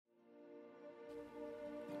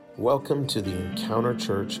Welcome to the Encounter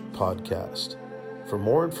Church podcast. For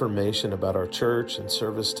more information about our church and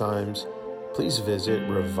service times, please visit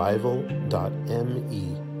revival.me.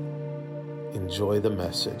 Enjoy the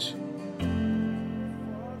message.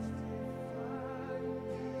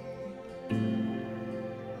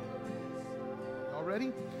 All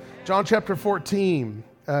ready? John chapter 14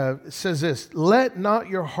 says this, "Let not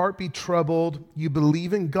your heart be troubled. You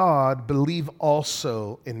believe in God, believe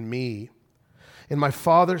also in me. In my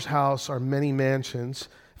Father's house are many mansions.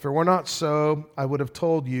 If it were not so, I would have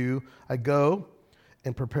told you, I go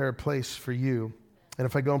and prepare a place for you. And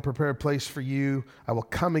if I go and prepare a place for you, I will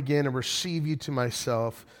come again and receive you to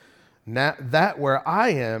myself, that where I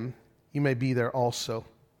am, you may be there also."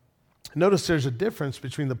 Notice there's a difference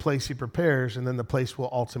between the place he prepares and then the place we'll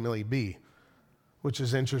ultimately be, which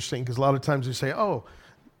is interesting because a lot of times we say, "Oh,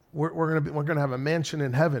 we're going to have a mansion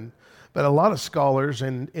in heaven." But a lot of scholars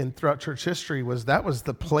and throughout church history that was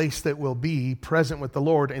the place that will be present with the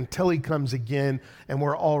Lord until he comes again and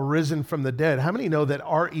we're all risen from the dead. How many know that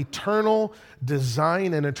our eternal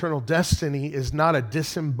design and eternal destiny is not a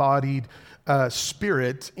disembodied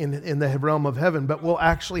spirit in the realm of heaven, but we'll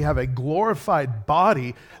actually have a glorified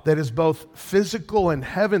body that is both physical and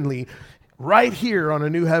heavenly right here on a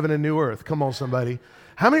new heaven and new earth. Come on, somebody.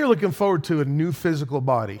 How many are looking forward to a new physical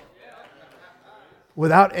body?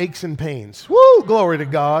 Without aches and pains. Woo, glory to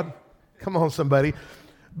God. Come on, somebody.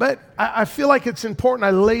 But I feel like it's important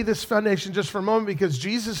I lay this foundation just for a moment because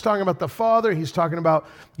Jesus is talking about the Father. He's talking about,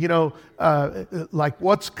 like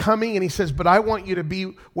what's coming. And he says, but I want you to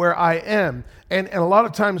be where I am. And a lot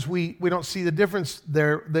of times we don't see the difference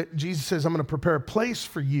there that Jesus says, I'm going to prepare a place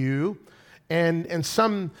for you. And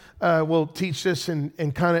some will teach this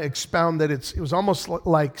and kind of expound that it was almost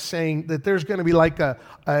like saying that there's going to be like a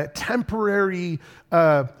temporary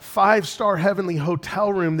 5-star heavenly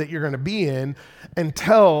hotel room that you're going to be in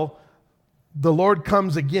until the Lord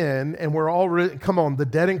comes again and we're all, come on, the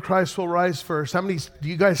dead in Christ will rise first. How many, do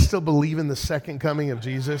you guys still believe in the second coming of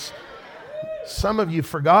Jesus? Some of you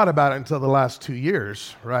forgot about it until the last 2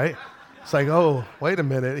 years, right? It's like, oh, wait a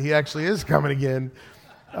minute, he actually is coming again.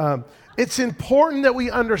 It's important that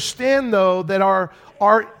we understand, though, that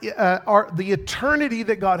the eternity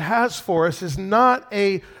that God has for us is not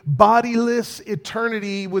a bodiless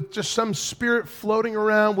eternity with just some spirit floating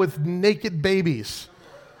around with naked babies.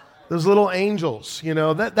 Those little angels,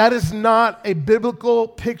 that is not a biblical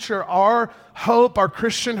picture. Our hope, our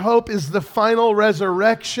Christian hope, is the final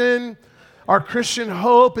resurrection. Our Christian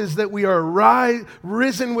hope is that we are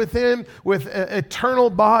risen with Him with eternal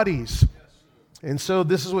bodies. And so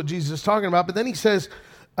this is what Jesus is talking about. But then he says,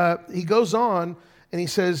 he goes on and he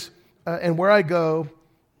says, and where I go,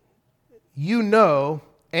 you know,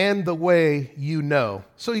 and the way you know.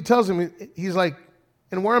 So he tells him, he's like,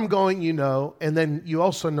 and where I'm going, you know, and then you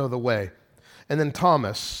also know the way. And then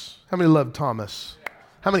Thomas. How many love Thomas?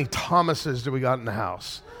 How many Thomases do we got in the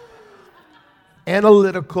house?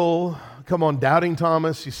 Analytical, come on, doubting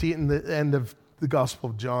Thomas. You see it in the end of the Gospel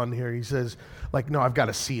of John here. He says, no, I've got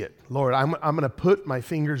to see it. Lord, I'm going to put my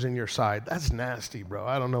fingers in your side. That's nasty, bro.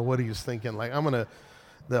 I don't know what he was thinking.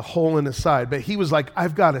 The hole in his side. But he was like,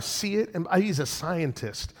 I've got to see it. And he's a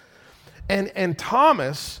scientist. And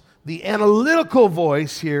Thomas, the analytical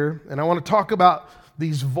voice here, and I want to talk about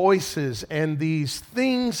these voices and these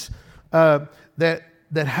things that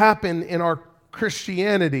happen in our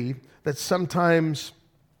Christianity that sometimes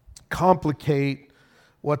complicate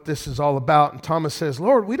what this is all about. And Thomas says,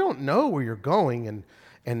 Lord, we don't know where you're going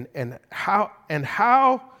and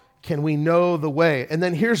how can we know the way? And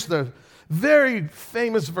then here's the very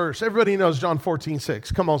famous verse. Everybody knows John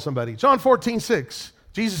 14:6. Come on, somebody. John 14:6.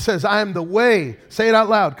 Jesus says, I am the way. Say it out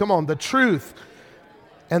loud. Come on. The truth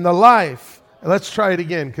and the life. Let's try it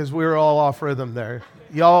again because we were all off rhythm there.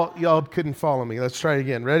 Y'all couldn't follow me. Let's try it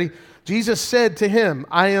again. Ready? Jesus said to him,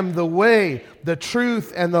 I am the way, the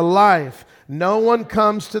truth, and the life. No one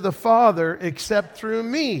comes to the Father except through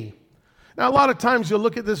me. Now, a lot of times you'll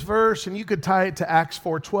look at this verse and you could tie it to Acts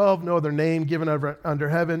 4:12, no other name given under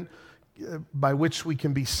heaven by which we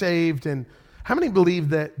can be saved. And how many believe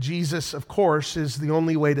that Jesus, of course, is the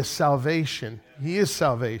only way to salvation? He is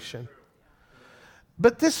salvation.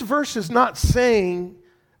 But this verse is not saying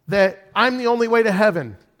that I'm the only way to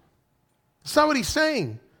heaven. That's not what he's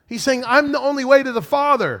saying. He's saying I'm the only way to the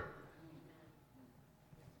Father.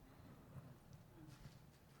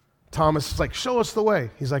 Thomas is like, show us the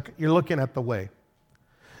way. He's like, you're looking at the way.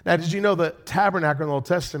 Now, did you know the tabernacle in the Old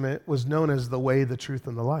Testament was known as the way, the truth,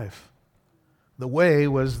 and the life? The way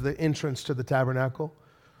was the entrance to the tabernacle.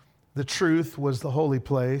 The truth was the holy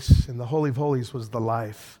place, and the Holy of Holies was the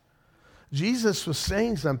life. Jesus was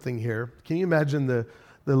saying something here. Can you imagine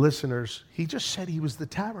the listeners, he just said he was the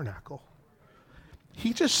tabernacle.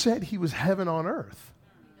 He just said he was heaven on earth.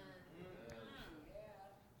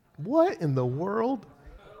 What in the world?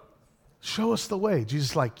 Show us the way.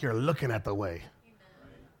 Jesus is like, you're looking at the way.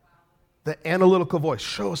 The analytical voice,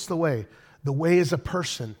 show us the way. The way is a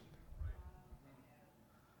person.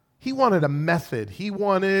 He wanted a method. He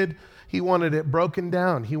wanted it broken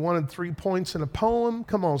down. He wanted 3 points in a poem.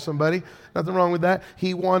 Come on, somebody. Nothing wrong with that.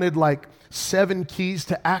 He wanted like 7 keys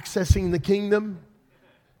to accessing the kingdom.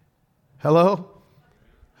 Hello?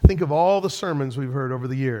 Think of all the sermons we've heard over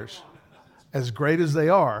the years. As great as they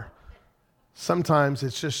are, sometimes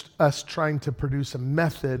it's just us trying to produce a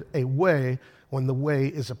method, a way, when the way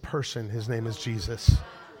is a person. His name is Jesus.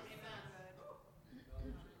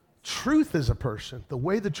 Truth is a person. The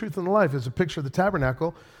way, the truth, and the life is a picture of the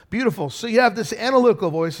tabernacle. Beautiful. So you have this analytical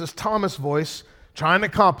voice, this Thomas voice, trying to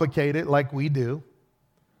complicate it like we do.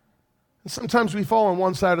 And sometimes we fall on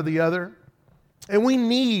one side or the other. And we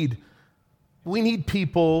need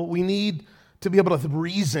people, we need to be able to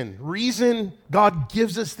reason. Reason, God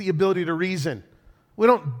gives us the ability to reason. We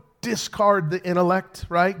don't discard the intellect,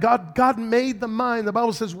 right? God made the mind. The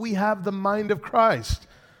Bible says we have the mind of Christ.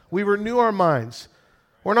 We renew our minds.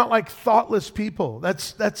 We're not like thoughtless people.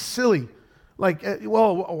 That's silly. Like,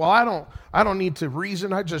 well, I don't need to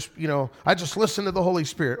reason. I just listen to the Holy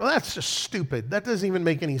Spirit. Well, that's just stupid. That doesn't even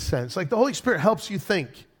make any sense. Like, the Holy Spirit helps you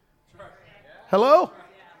think. Hello?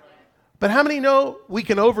 But how many know we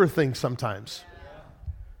can overthink sometimes?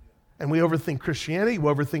 And we overthink Christianity,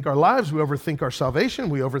 we overthink our lives, we overthink our salvation,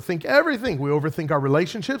 we overthink everything. We overthink our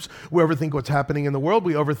relationships, we overthink what's happening in the world,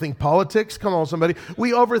 we overthink politics. Come on, somebody.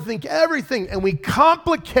 We overthink everything, and we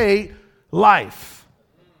complicate life.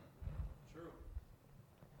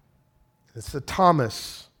 It's the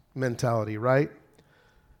Thomas mentality, right?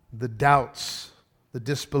 The doubts, the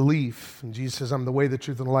disbelief. And Jesus says, I'm the way, the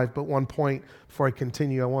truth, and the life. But one point before I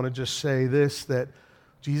continue, I want to just say this, that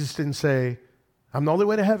Jesus didn't say, I'm the only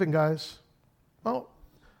way to heaven, guys. Well,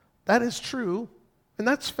 that is true, and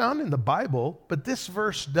that's found in the Bible, but this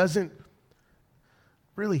verse doesn't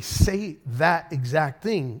really say that exact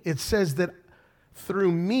thing. It says that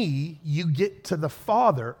through me, you get to the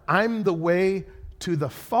Father. I'm the way to the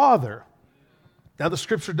Father. Now, the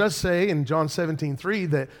scripture does say in John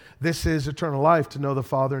 17:3 that this is eternal life, to know the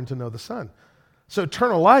Father and to know the Son. So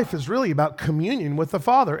eternal life is really about communion with the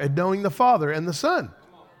Father and knowing the Father and the Son.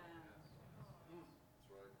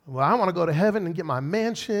 Well, I want to go to heaven and get my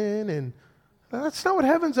mansion, and that's not what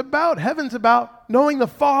heaven's about. Heaven's about knowing the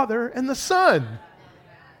Father and the Son.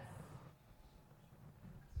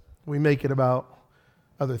 We make it about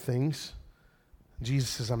other things. Jesus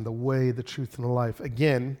says, I'm the way, the truth, and the life.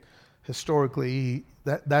 Again, historically,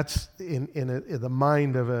 that's in the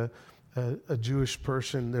mind of a Jewish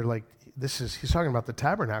person. They're like, he's talking about the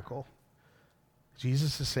tabernacle.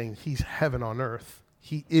 Jesus is saying he's heaven on earth.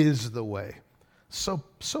 He is the way. So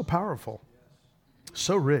powerful,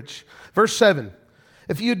 so rich. Verse 7,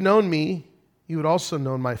 if you had known me, you would also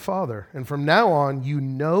known my Father. And from now on, you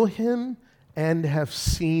know him and have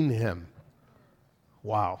seen him.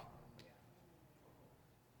 Wow.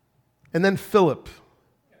 And then Philip.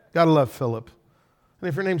 Gotta love Philip. And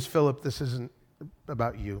if your name's Philip, this isn't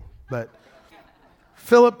about you. But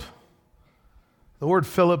Philip, the word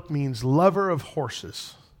Philip means lover of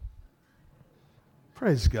horses.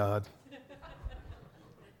 Praise God.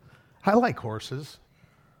 I like horses.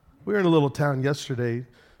 We were in a little town yesterday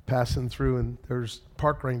passing through, and there's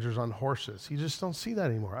park rangers on horses. You just don't see that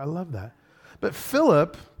anymore. I love that. But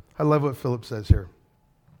Philip, I love what Philip says here.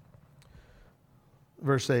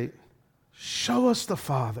 Verse 8, show us the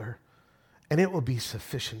Father, and it will be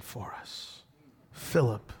sufficient for us.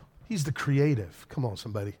 Philip, he's the creative. Come on,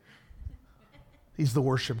 somebody. He's the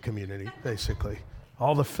worship community, basically.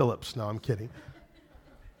 All the Philips. No, I'm kidding.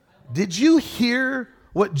 Did you hear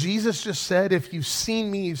what Jesus just said? If you've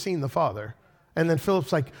seen me, you've seen the Father. And then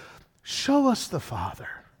Philip's like, show us the Father.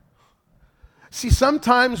 See,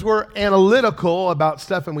 sometimes we're analytical about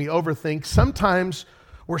stuff and we overthink. Sometimes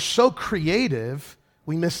we're so creative,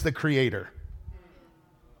 we miss the Creator.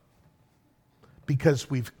 Because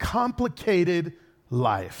we've complicated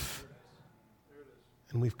life.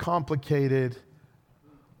 And we've complicated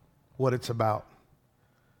what it's about.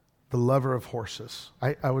 The lover of horses.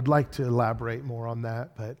 I would like to elaborate more on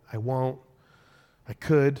that, but I won't. I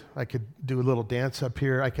could do a little dance up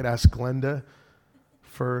here. I could ask Glenda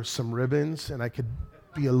for some ribbons, and I could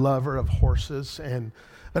be a lover of horses.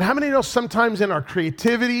 But how many know sometimes in our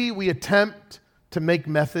creativity, we attempt to make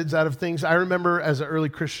methods out of things? I remember as an early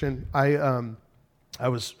Christian, I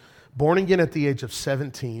was born again at the age of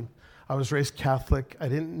 17. I was raised Catholic. I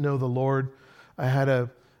didn't know the Lord. I had a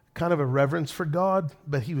kind of a reverence for God,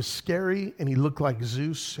 but he was scary and he looked like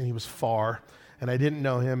Zeus and he was far and I didn't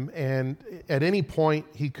know him. And at any point,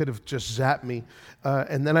 he could have just zapped me.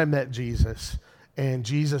 And then I met Jesus and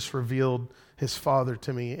Jesus revealed his Father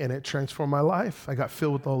to me, and it transformed my life. I got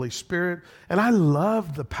filled with the Holy Spirit, and I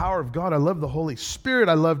loved the power of God. I loved the Holy Spirit.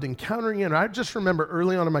 I loved encountering it. And I just remember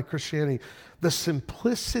early on in my Christianity, the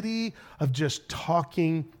simplicity of just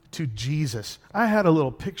talking to Jesus. I had a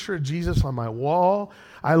little picture of Jesus on my wall.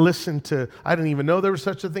 I didn't even know there was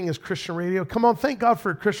such a thing as Christian radio. Come on, thank God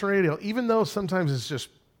for Christian radio, even though sometimes it's just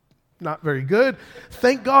not very good.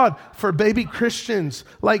 Thank God for baby Christians,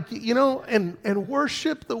 and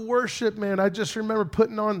worship the worship, man. I just remember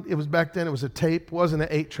putting on, it was back then, it was a tape, it wasn't an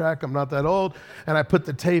 8-track, I'm not that old, and I put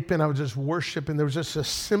the tape in, I was just worshiping. There was just a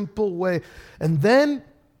simple way. And then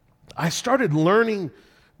I started learning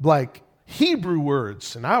Hebrew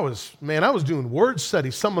words, and I was doing word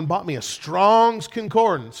studies. Someone bought me a Strong's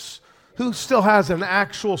Concordance. Who still has an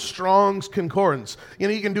actual Strong's Concordance?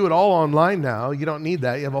 You can do it all online now. You don't need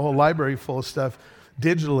that. You have a whole library full of stuff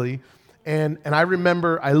digitally. And I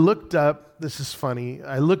remember I looked up, this is funny,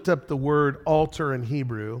 I looked up the word altar in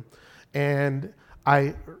Hebrew, and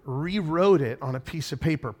I rewrote it on a piece of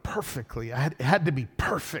paper perfectly. It had to be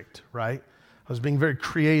perfect, right? I was being very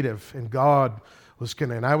creative, and God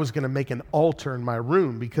I was going to make an altar in my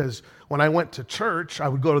room, because when I went to church, I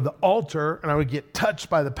would go to the altar and I would get touched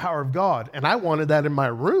by the power of God. And I wanted that in my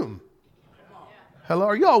room. Hello,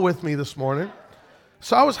 are y'all with me this morning?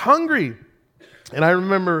 So I was hungry. And I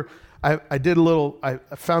remember I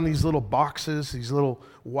found these little boxes, these little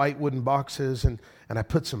white wooden boxes, and I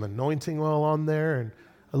put some anointing oil on there and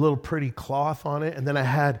a little pretty cloth on it. And then I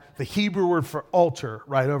had the Hebrew word for altar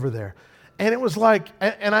right over there. And it was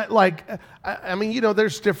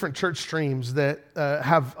there's different church streams that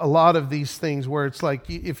have a lot of these things where it's like,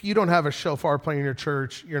 if you don't have a shofar playing in your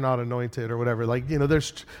church, you're not anointed or whatever.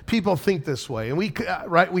 There's people think this way, and we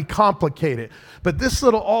complicate it. But this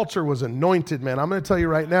little altar was anointed, man. I'm going to tell you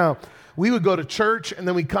right now, we would go to church and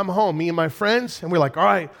then we'd come home, me and my friends, and we're like, all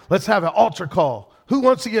right, let's have an altar call. Who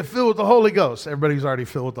wants to get filled with the Holy Ghost? Everybody's already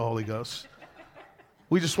filled with the Holy Ghost.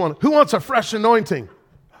 Who wants a fresh anointing?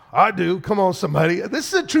 I do. Come on, somebody.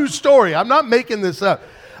 This is a true story. I'm not making this up.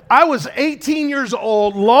 I was 18 years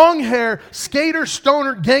old, long hair, skater,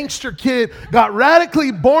 stoner, gangster kid, got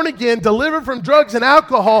radically born again, delivered from drugs and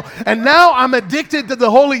alcohol, and now I'm addicted to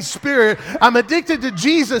the Holy Spirit. I'm addicted to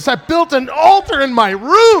Jesus. I built an altar in my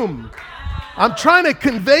room. I'm trying to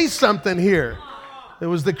convey something here. It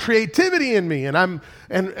was the creativity in me, and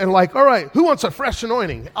all right, who wants a fresh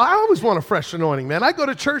anointing? I always want a fresh anointing, man. I go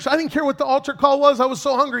to church. I didn't care what the altar call was. I was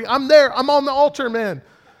so hungry. I'm there. I'm on the altar, man.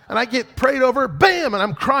 And I get prayed over, bam, and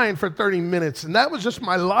I'm crying for 30 minutes. And that was just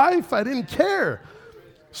my life. I didn't care.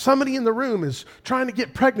 Somebody in the room is trying to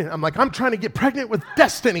get pregnant. I'm trying to get pregnant with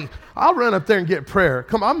destiny. I'll run up there and get prayer.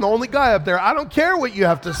 Come on, I'm the only guy up there. I don't care what you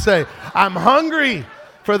have to say. I'm hungry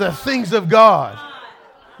for the things of God.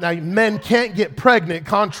 Now, men can't get pregnant,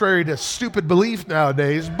 contrary to stupid belief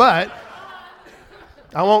nowadays, but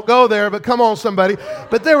I won't go there, but come on, somebody.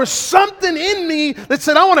 But there was something in me that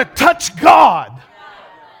said, I want to touch God.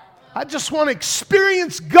 I just want to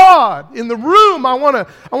experience God in the room. I want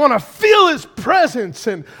to feel His presence,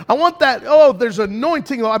 and I want that. Oh, there's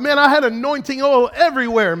anointing oil. Man, I had anointing oil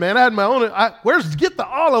everywhere, man. I had my own. Get the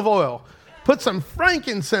olive oil? Put some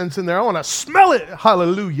frankincense in there. I want to smell it.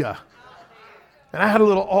 Hallelujah. And I had a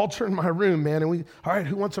little altar in my room, man, and all right,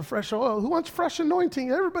 who wants a fresh oil? Who wants fresh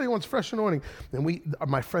anointing? Everybody wants fresh anointing. And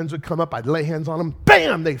my friends would come up, I'd lay hands on them,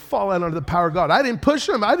 bam, they'd fall out under the power of God. I didn't push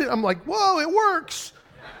them. I'm like, whoa, it works.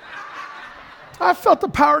 I felt the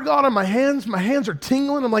power of God on my hands. My hands are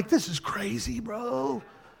tingling. I'm like, this is crazy, bro.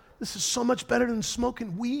 This is so much better than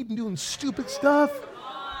smoking weed and doing stupid stuff.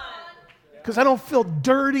 Because I don't feel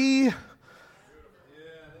dirty.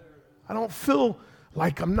 I don't feel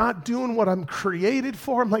like I'm not doing what I'm created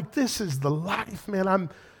for. I'm like, this is the life, man.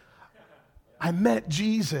 I met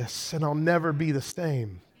Jesus, and I'll never be the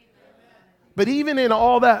same. But even in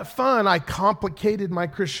all that fun, I complicated my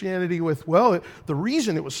Christianity with, the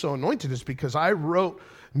reason it was so anointed is because I wrote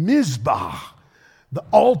Mizbah, the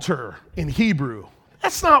altar in Hebrew.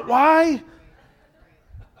 That's not why.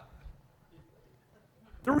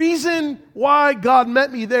 The reason why God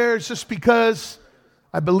met me there is just because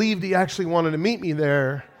I believed He actually wanted to meet me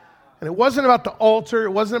there. And it wasn't about the altar.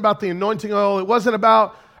 It wasn't about the anointing oil. It wasn't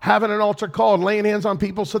about having an altar call and laying hands on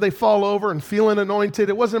people so they fall over and feeling anointed.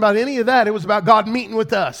 It wasn't about any of that. It was about God meeting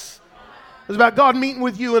with us. It was about God meeting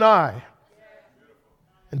with you and I.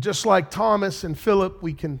 And just like Thomas and Philip,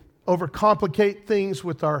 we can overcomplicate things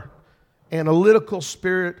with our analytical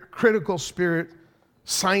spirit, critical spirit,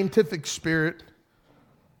 scientific spirit,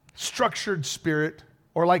 structured spirit,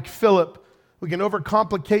 or like Philip, we can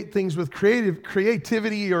overcomplicate things with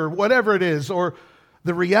creativity or whatever it is, or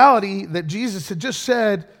the reality that Jesus had just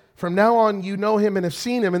said, from now on you know him and have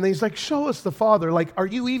seen him. And then he's like, show us the Father. Like, are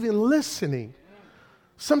you even listening?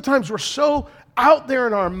 Sometimes we're so out there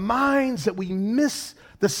in our minds that we miss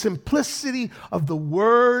the simplicity of the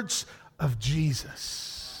words of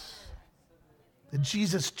Jesus. That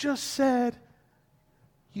Jesus just said,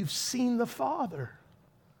 you've seen the Father.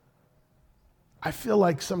 I feel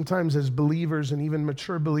like sometimes as believers and even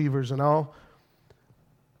mature believers, and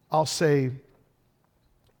I'll say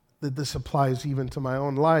that this applies even to my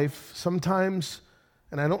own life, sometimes,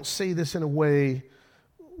 and I don't say this in a way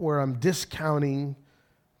where I'm discounting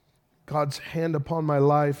God's hand upon my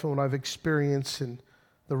life and what I've experienced and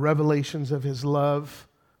the revelations of his love,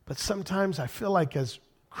 but sometimes I feel like as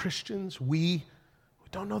Christians, we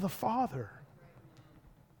don't know the Father.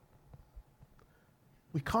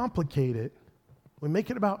 We complicate it. We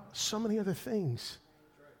make it about so many other things,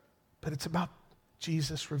 but it's about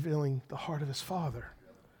Jesus revealing the heart of his Father.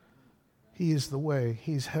 He is the way.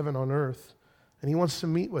 He's heaven on earth, and he wants to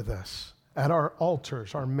meet with us at our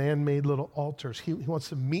altars, our man-made little altars. He wants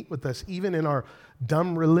to meet with us even in our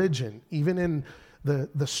dumb religion, even in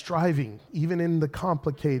the striving, even in the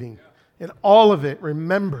complicating. In all of it,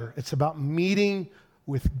 remember, it's about meeting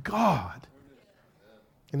with God.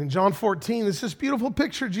 And in John 14, there's this beautiful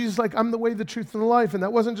picture. Jesus is like, I'm the way, the truth, and the life. And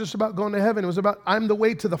that wasn't just about going to heaven. It was about, I'm the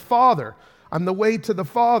way to the Father. I'm the way to the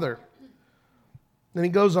Father. Then he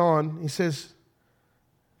goes on, he says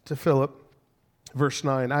to Philip, verse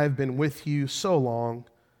 9, I have been with you so long,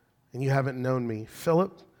 and you haven't known me.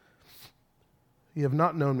 Philip, you have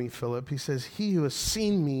not known me, Philip. He says, he who has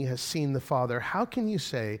seen me has seen the Father. How can you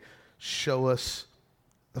say, show us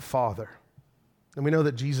the Father? And we know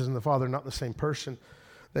that Jesus and the Father are not the same person.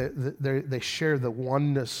 They share the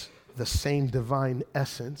oneness, the same divine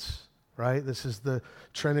essence, right? This is the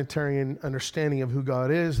Trinitarian understanding of who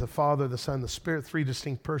God is, the Father, the Son, the Spirit, three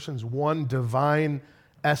distinct persons, one divine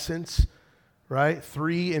essence, right?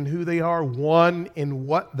 Three in who they are, one in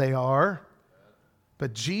what they are.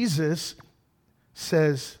 But Jesus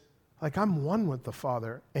says, like, I'm one with the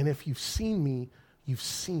Father, and if you've seen me, you've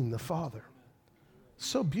seen the Father.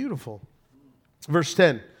 So beautiful. Verse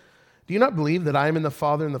 10, do you not believe that I am in the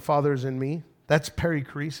Father and the Father is in me? That's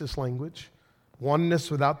perichoresis language. Oneness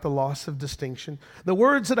without the loss of distinction. The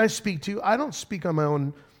words that I speak to you, I don't speak on my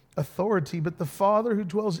own authority, but the Father who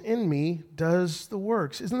dwells in me does the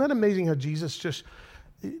works. Isn't that amazing how Jesus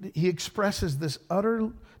he expresses this utter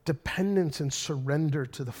dependence and surrender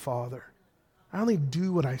to the Father. I only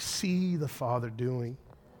do what I see the Father doing.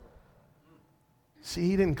 See,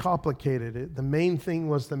 he didn't complicate it. The main thing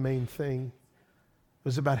was the main thing. It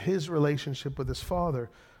was about his relationship with his Father.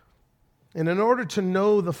 And in order to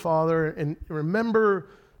know the Father and remember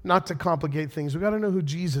not to complicate things, we've got to know who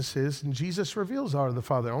Jesus is, and Jesus reveals the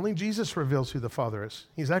Father. Only Jesus reveals who the Father is.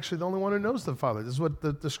 He's actually the only one who knows the Father. This is what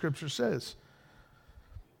the Scripture says.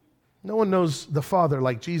 No one knows the Father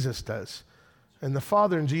like Jesus does. And the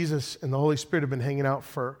Father and Jesus and the Holy Spirit have been hanging out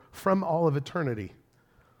from all of eternity.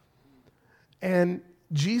 And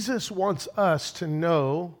Jesus wants us to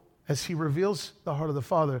know, as he reveals the heart of the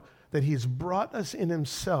Father, that he has brought us in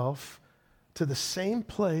himself to the same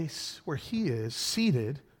place where he is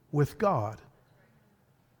seated with God.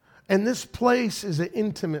 And this place is an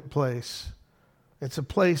intimate place. It's a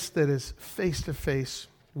place that is face to face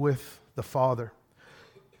with the Father.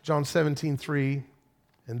 John 17:3,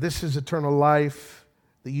 and this is eternal life,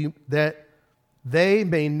 that they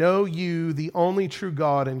may know you, the only true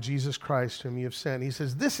God, and Jesus Christ whom you have sent. He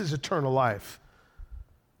says, this is eternal life,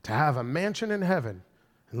 to have a mansion in heaven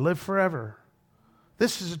and live forever.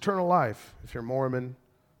 This is eternal life, if you're Mormon,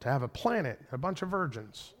 to have a planet, a bunch of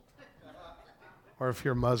virgins. Or if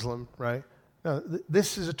you're Muslim, right? No,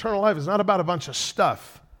 this is eternal life. It's not about a bunch of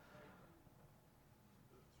stuff.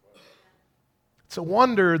 It's a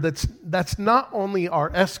wonder that's not only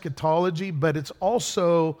our eschatology, but it's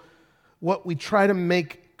also what we try to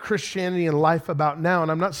make Christianity and life about now.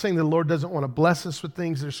 And I'm not saying the Lord doesn't want to bless us with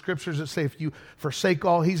things. There's scriptures that say if you forsake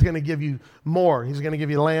all, he's going to give you more. He's going to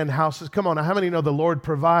give you land, houses. Come on, how many know the Lord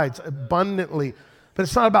provides abundantly? But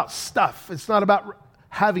it's not about stuff. It's not about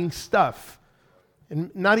having stuff.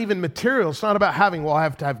 And not even material. It's not about having, I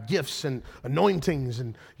have to have gifts and anointings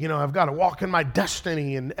and, I've got to walk in my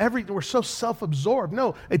destiny and everything. We're so self-absorbed.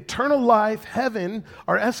 No, eternal life, heaven,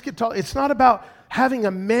 our eschatology, it's not about having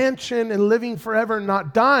a mansion and living forever and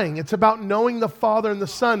not dying. It's about knowing the Father and the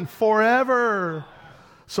Son forever.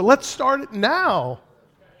 So let's start it now.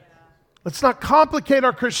 Let's not complicate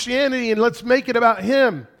our Christianity and let's make it about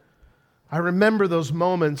Him. I remember those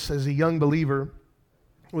moments as a young believer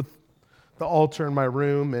with the altar in my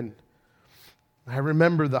room, and I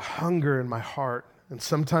remember the hunger in my heart. And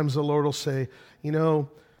sometimes the Lord will say, you know,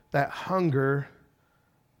 that hunger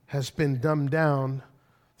has been dumbed down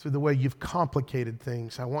through the way you've complicated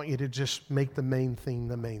things. I want you to just make the main thing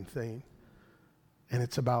the main thing. And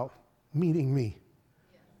it's about meeting me.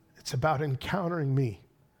 It's about encountering me.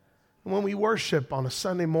 And when we worship on a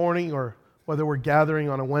Sunday morning, or whether we're gathering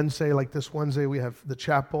on a Wednesday, like this Wednesday we have the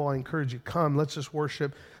chapel, I encourage you, come, let's just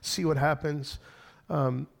worship, see what happens.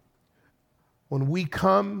 When we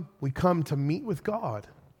come to meet with God.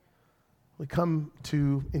 We come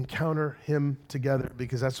to encounter Him together,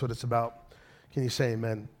 because that's what it's about. Can you say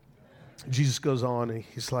amen? Jesus goes on and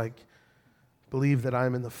He's like, believe that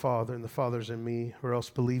I'm in the Father and the Father's in me, or else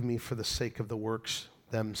believe me for the sake of the works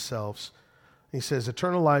themselves. He says,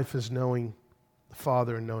 eternal life is knowing the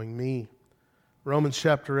Father and knowing me. Romans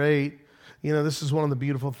chapter 8, you know, this is one of the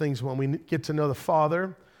beautiful things when we get to know the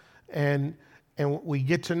Father and we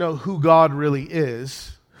get to know who God really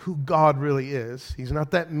is. Who God really is. He's not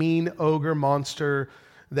that mean ogre monster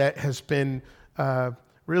that has been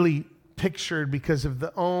really pictured because of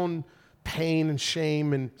the own pain and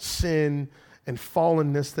shame and sin and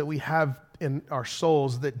fallenness that we have in our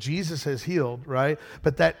souls that Jesus has healed, right?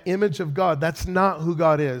 But that image of God, that's not who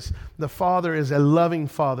God is. The Father is a loving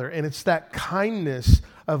Father, and it's that kindness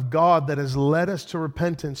of God that has led us to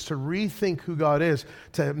repentance, to rethink who God is,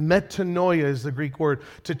 to metanoia is the Greek word,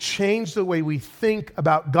 to change the way we think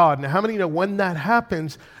about God. Now, how many know when that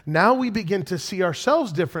happens, now we begin to see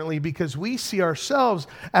ourselves differently, because we see ourselves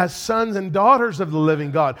as sons and daughters of the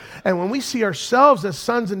living God. And when we see ourselves as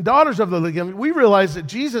sons and daughters of the living God, we realize that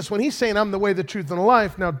Jesus, when He's saying, I'm the way, the truth, and the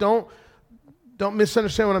life, now don't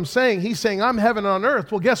misunderstand what I'm saying. He's saying, I'm heaven on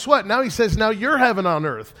earth. Well, guess what? Now He says, now you're heaven on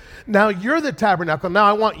earth. Now you're the tabernacle. Now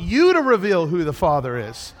I want you to reveal who the Father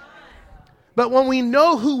is. But when we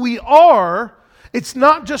know who we are, it's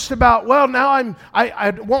not just about, well, now I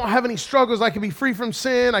won't have any struggles. I can be free from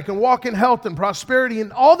sin. I can walk in health and prosperity,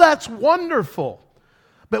 and all that's wonderful.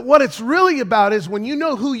 But what it's really about is when you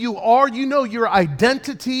know who you are, you know your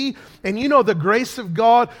identity, and you know the grace of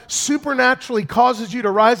God supernaturally causes you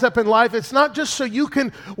to rise up in life. It's not just so you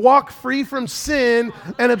can walk free from sin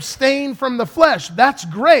and abstain from the flesh. That's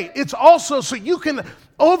great. It's also so you can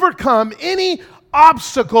overcome any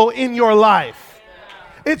obstacle in your life.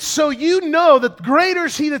 It's so you know that greater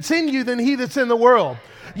is He that's in you than he that's in the world.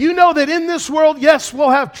 You know that in this world, yes, we'll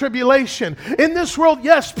have tribulation. In this world,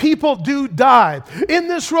 yes, people do die. In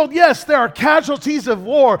this world, yes, there are casualties of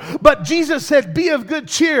war. But Jesus said, be of good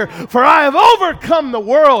cheer, for I have overcome the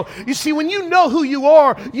world. You see, when you know who you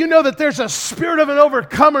are, you know that there's a spirit of an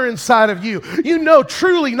overcomer inside of you. You know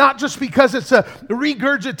truly, not just because it's a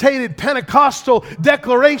regurgitated Pentecostal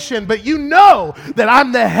declaration, but you know that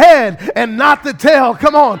I'm the head and not the tail.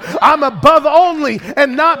 Come on. I'm above only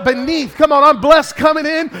and not beneath. Come on. I'm blessed coming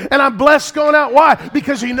in and I'm blessed going out. Why?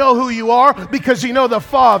 Because you know who you are, because you know the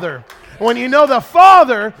Father. When you know the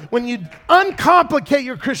Father, when you uncomplicate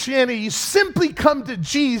your Christianity, you simply come to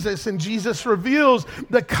Jesus, and Jesus reveals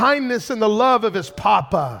the kindness and the love of His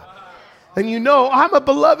Papa. And you know, I'm a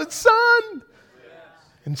beloved son.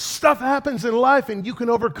 And stuff happens in life, and you can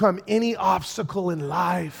overcome any obstacle in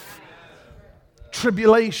life.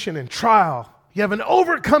 Tribulation and trial. You have an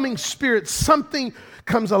overcoming spirit. Something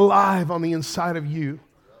comes alive on the inside of you.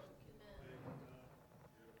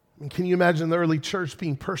 And can you imagine the early church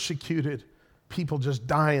being persecuted? People just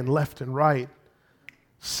dying left and right.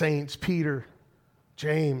 Saints, Peter,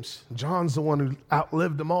 James, John's the one who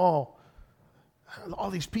outlived them all.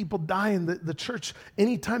 All these people dying. The church,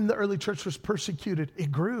 anytime the early church was persecuted,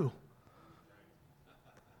 it grew.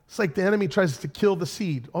 It's like the enemy tries to kill the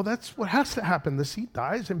seed. Oh, that's what has to happen. The seed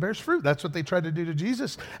dies and bears fruit. That's what they tried to do to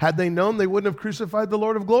Jesus. Had they known, they wouldn't have crucified the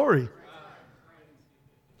Lord of glory.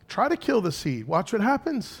 Try to kill the seed. Watch what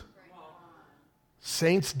happens.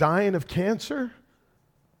 Saints dying of cancer.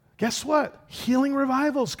 Guess what? Healing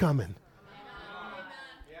revival's coming.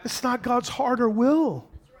 It's not God's heart or will.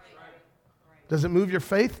 Does it move your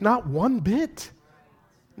faith? Not one bit.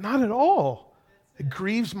 Not at all. It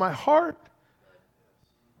grieves my heart.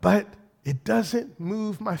 But it doesn't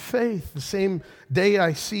move my faith. The same day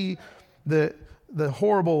I see the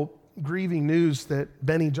horrible grieving news that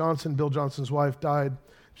Benny Johnson, Bill Johnson's wife, died.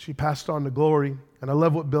 She passed on to glory. And I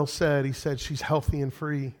love what Bill said. He said she's healthy and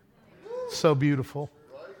free. So beautiful.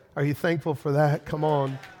 Are you thankful for that? Come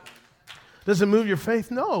on. Does it move your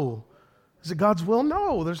faith? No. Is it God's will?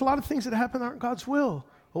 No. There's a lot of things that happen that aren't God's will.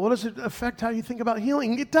 Well, what does it affect how you think about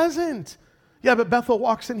healing? It doesn't. Yeah, but Bethel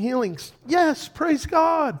walks in healings. Yes, praise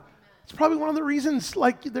God. It's probably one of the reasons,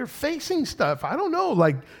 like, they're facing stuff. I don't know.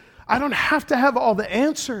 Like, I don't have to have all the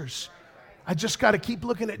answers. I just got to keep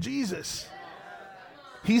looking at Jesus.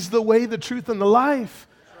 He's the way, the truth, and the life.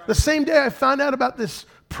 The same day I found out about this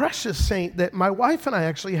precious saint that my wife and I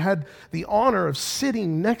actually had the honor of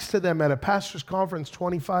sitting next to them at a pastor's conference,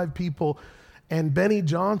 25 people, and Benny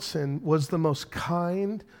Johnson was the most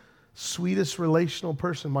kind, sweetest relational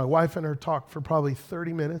person. My wife and her talked for probably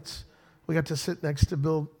 30 minutes. We got to sit next to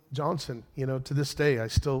Bill Johnson. You know, to this day,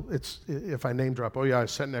 if I name drop, oh yeah, I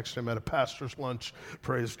sat next to him at a pastor's lunch.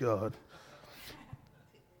 Praise God.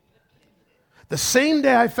 The same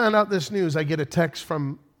day I found out this news, I get a text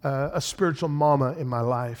from a spiritual mama in my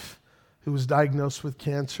life who was diagnosed with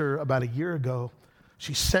cancer about a year ago.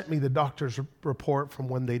 She sent me the doctor's report from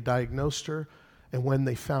when they diagnosed her and when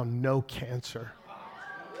they found no cancer.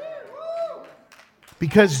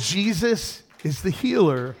 Because Jesus is the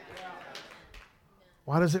healer.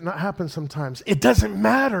 Why does it not happen sometimes? It doesn't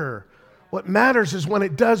matter. What matters is when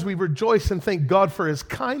it does, we rejoice and thank God for His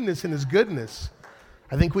kindness and His goodness.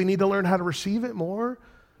 I think we need to learn how to receive it more.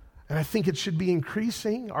 And I think it should be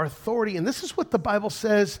increasing our authority. And this is what the Bible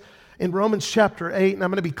says in Romans chapter 8. And I'm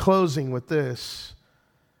going to be closing with this.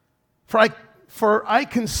 For I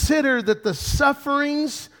consider that the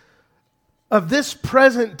sufferings of this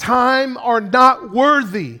present time are not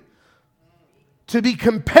worthy to be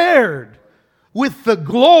compared with the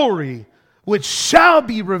glory which shall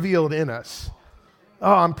be revealed in us.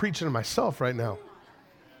 Oh, I'm preaching to myself right now.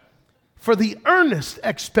 For the earnest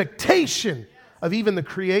expectation of even the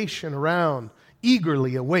creation around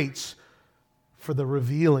eagerly awaits for the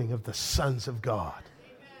revealing of the sons of God.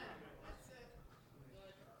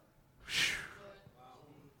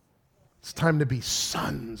 It's time to be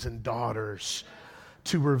sons and daughters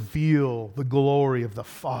to reveal the glory of the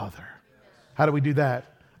Father. How do we do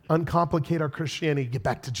that? Uncomplicate our Christianity, get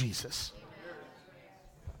back to Jesus.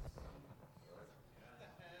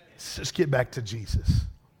 Let's just get back to Jesus.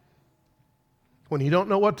 When you don't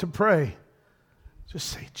know what to pray, just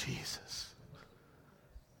say Jesus.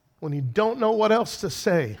 When you don't know what else to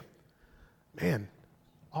say, man,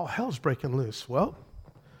 all hell's breaking loose. Well,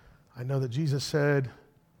 I know that Jesus said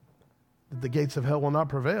that the gates of hell will not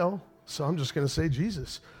prevail, so I'm just going to say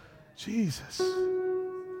Jesus. Jesus.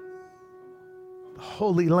 The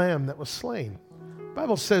holy lamb that was slain. The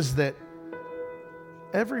Bible says that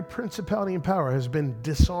every principality and power has been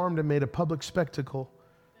disarmed and made a public spectacle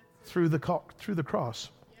through the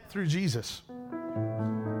cross, through Jesus.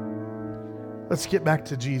 Let's get back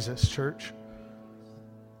to Jesus, church.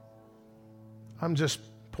 I'm just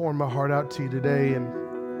pouring my heart out to you today,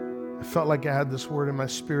 and I felt like I had this word in my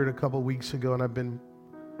spirit a couple weeks ago, and I've been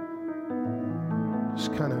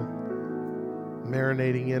just kind of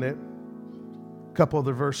marinating in it. A couple of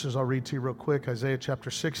the verses I'll read to you real quick. Isaiah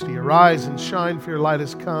chapter 60. Arise and shine, for your light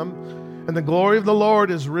has come, and the glory of the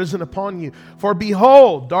Lord is risen upon you. For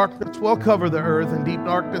behold, darkness will cover the earth, and deep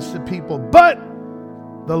darkness the people. But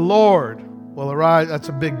the Lord will arise. That's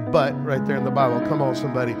a big but right there in the Bible. Come on,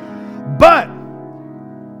 somebody. But,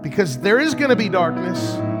 because there is going to be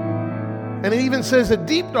darkness, and it even says a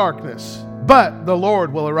deep darkness, but the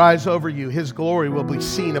Lord will arise over you. His glory will be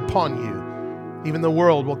seen upon you. Even the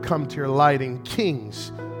world will come to your light, and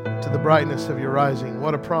kings to the brightness of your rising.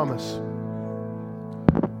 What a promise.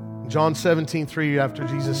 John 17:3, after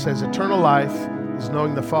Jesus says, eternal life is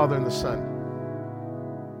knowing the Father and the Son.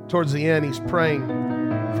 Towards the end, he's praying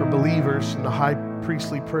for believers in the high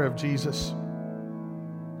priestly prayer of Jesus.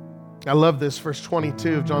 I love this, verse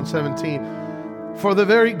 22 of John 17. For the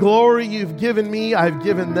very glory you've given me, I've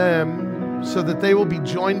given them, so that they will be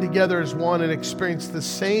joined together as one and experience the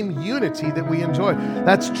same unity that we enjoy.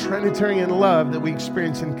 That's Trinitarian love that we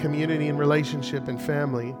experience in community and relationship and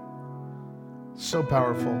family. So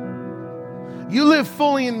powerful. You live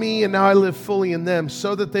fully in me, and now I live fully in them,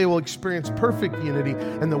 so that they will experience perfect unity,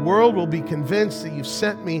 and the world will be convinced that you've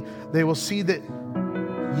sent me. They will see that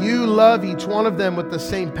you love each one of them with the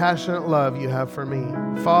same passionate love you have for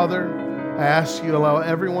me. Father, I ask you to allow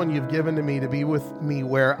everyone you've given to me to be with me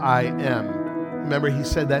where I am. Remember, he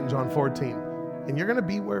said that in John 14. And you're going to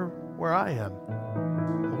be where I am.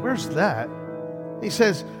 Where's that? He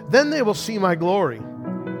says, then they will see my glory,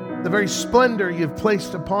 the very splendor you've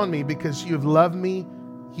placed upon me, because you have loved me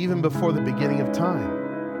even before the beginning of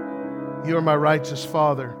time. You are my righteous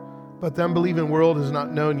Father, but the unbelieving world has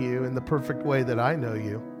not known you in the perfect way that I know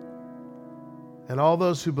you. And all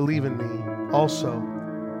those who believe in me also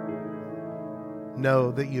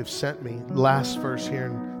know that you've sent me. Last verse here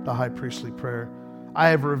in the high priestly prayer. I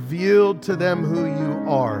have revealed to them who you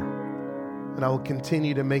are. And I will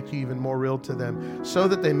continue to make you even more real to them so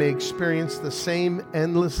that they may experience the same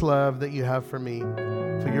endless love that you have for me.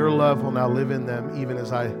 For your love will now live in them even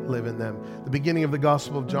as I live in them. The beginning of the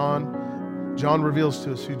Gospel of John, John reveals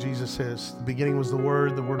to us who Jesus is. The beginning was the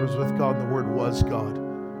Word was with God, and the Word was God.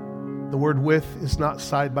 The word with is not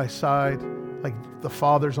side by side, like the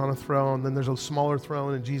Father's on a throne, then there's a smaller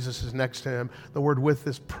throne and Jesus is next to him. The word with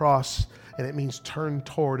is pros, and it means turn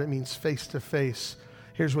toward, it means face to face.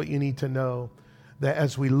 Here's what you need to know, that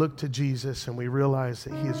as we look to Jesus and we realize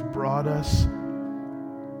that he has brought us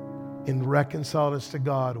and reconciled us to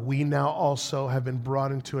God, we now also have been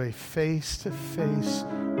brought into a face-to-face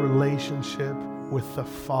relationship with the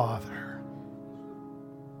Father,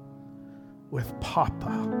 with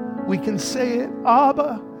Papa. We can say it,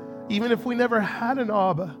 Abba, even if we never had an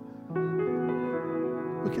Abba.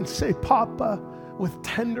 We can say Papa with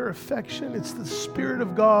tender affection. It's the Spirit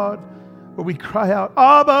of God where we cry out,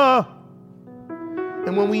 Abba!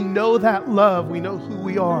 And when we know that love, we know who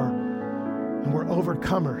we are, and we're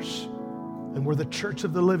overcomers. And we're the church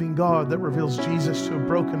of the living God that reveals Jesus to a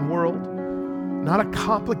broken world. Not a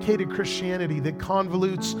complicated Christianity that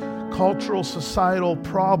convolutes cultural, societal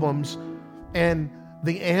problems and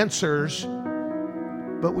the answers,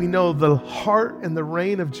 but we know the heart and the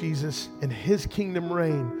reign of Jesus and his kingdom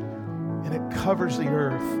reign, and it covers the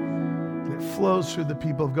earth, and it flows through the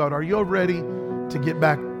people of God. Are you ready to get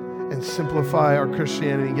back and simplify our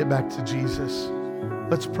Christianity and get back to Jesus?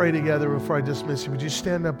 Let's pray together before I dismiss you. Would you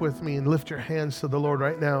stand up with me and lift your hands to the Lord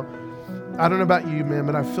right now? I don't know about you, man,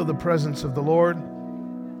 but I feel the presence of the Lord.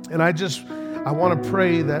 And I want to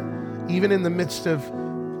pray that even in the midst of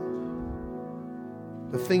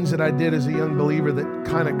the things that I did as a young believer that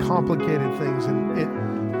kind of complicated things, and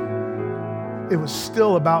it was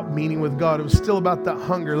still about meeting with God. It was still about that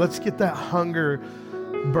hunger. Let's get that hunger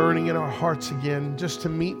burning in our hearts again, just to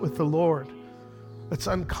meet with the Lord. Let's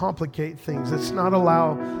uncomplicate things. Let's not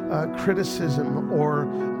allow criticism or,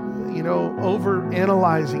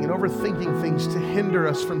 over-analyzing and overthinking things to hinder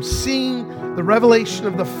us from seeing the revelation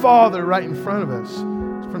of the Father right in front of us.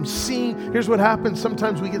 From seeing, here's what happens.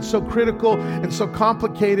 Sometimes we get so critical and so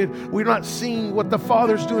complicated, we're not seeing what the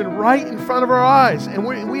Father's doing right in front of our eyes. And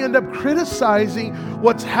we end up criticizing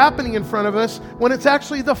what's happening in front of us when it's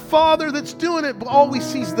actually the Father that's doing it. But all we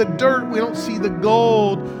see is the dirt. We don't see the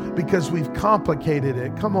gold because we've complicated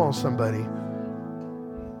it. Come on, somebody.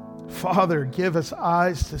 Father, give us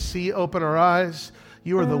eyes to see. Open our eyes.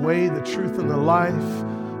 You are the way, the truth, and the life.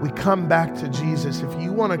 We come back to Jesus. If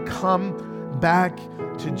you want to come back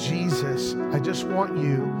to Jesus, I just want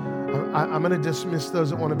you, I'm going to dismiss those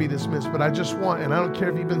that want to be dismissed, but I just want, and I don't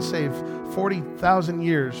care if you've been saved 40,000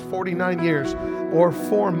 years, 49 years, or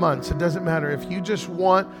 4 months, it doesn't matter. If you just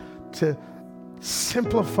want to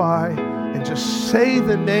simplify and just say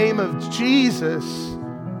the name of Jesus,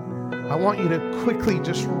 I want you to quickly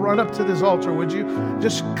just run up to this altar, would you?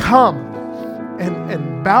 Just come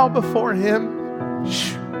and bow before him.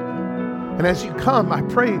 And as you come, I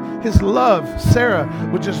pray his love, Sarah,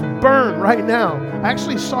 would just burn right now. I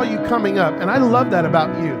actually saw you coming up, and I love that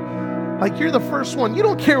about you. Like, you're the first one. You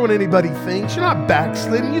don't care what anybody thinks. You're not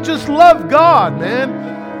backslidden. You just love God, man.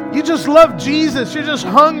 You just love Jesus. You're just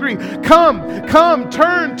hungry. Come,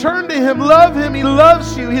 turn to him. Love him. He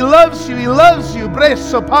loves you. He loves you. He loves you. Craig,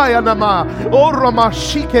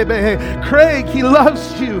 he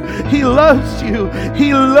loves you. He loves you.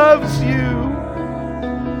 He loves you.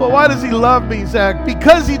 But why does he love me, Zach?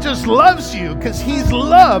 Because he just loves you. Because he's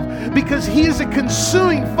love. Because he is a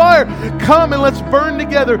consuming fire. Come and let's burn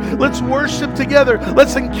together. Let's worship together.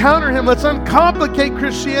 Let's encounter him. Let's uncomplicate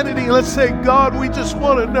Christianity. Let's say, God, we just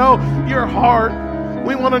want to know your heart.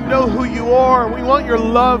 We want to know who you are. We want your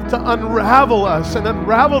love to unravel us and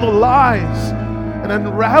unravel the lies and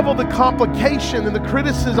unravel the complication and the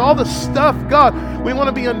criticism, all the stuff. God, we want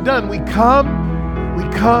to be undone. We come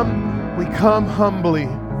humbly.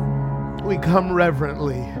 We come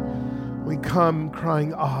reverently. We come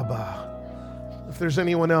crying, Abba. If there's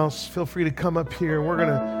anyone else, feel free to come up here. We're going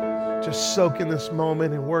to just soak in this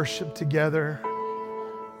moment and worship together.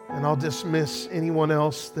 And I'll dismiss anyone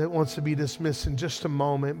else that wants to be dismissed in just a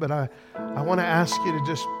moment. But I want to ask you to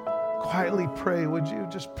just quietly pray. Would you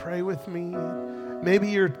just pray with me? Maybe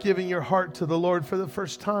you're giving your heart to the Lord for the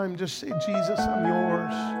first time. Just say, Jesus, I'm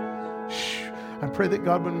yours. Shh. I pray that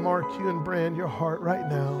God would mark you and brand your heart right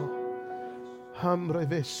now. Holy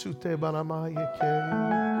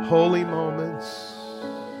moments.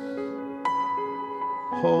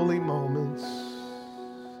 Holy moments.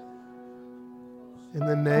 In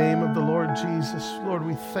the name of the Lord Jesus, Lord,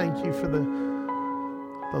 we thank you for the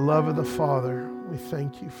love of the Father. We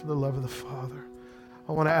thank you for the love of the Father.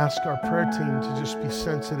 I want to ask our prayer team to just be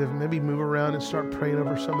sensitive and maybe move around and start praying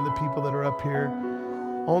over some of the people that are up here.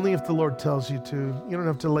 Only if the Lord tells you to. You don't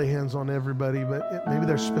have to lay hands on everybody, but maybe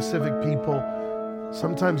there's specific people.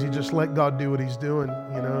 Sometimes you just let God do what he's doing,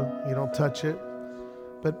 you don't touch it.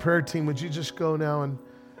 But prayer team, would you just go now and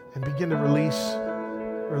begin to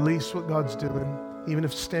release what God's doing, even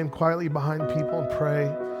if stand quietly behind people and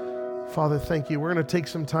pray. Father, thank you. We're going to take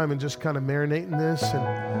some time and just kind of marinate in this.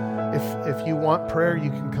 And if you want prayer, you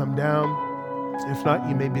can come down. If not,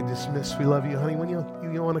 you may be dismissed. We love you, honey. When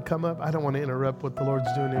you want to come up, I don't want to interrupt what the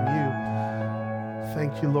Lord's doing in you.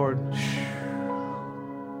 Thank you, Lord.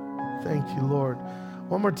 Thank you, Lord.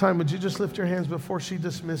 One more time, would you just lift your hands before she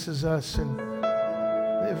dismisses us? And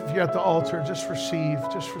if you're at the altar, just receive,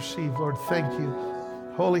 Lord. Thank you.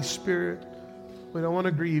 Holy Spirit, we don't want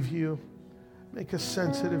to grieve you. Make us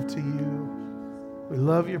sensitive to you. We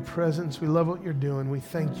love your presence. We love what you're doing. We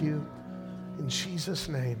thank you. In Jesus'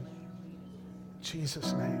 name. In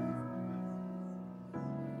Jesus' name.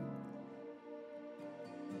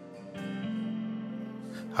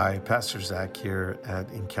 Hi, Pastor Zach here at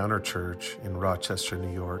Encounter Church in Rochester,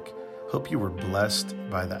 New York. Hope you were blessed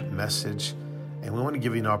by that message. And we want to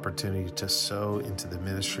give you an opportunity to sow into the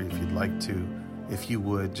ministry if you'd like to. If you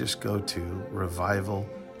would, just go to revival.me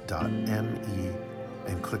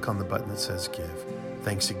and click on the button that says give.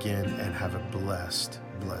 Thanks again and have a blessed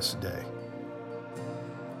day.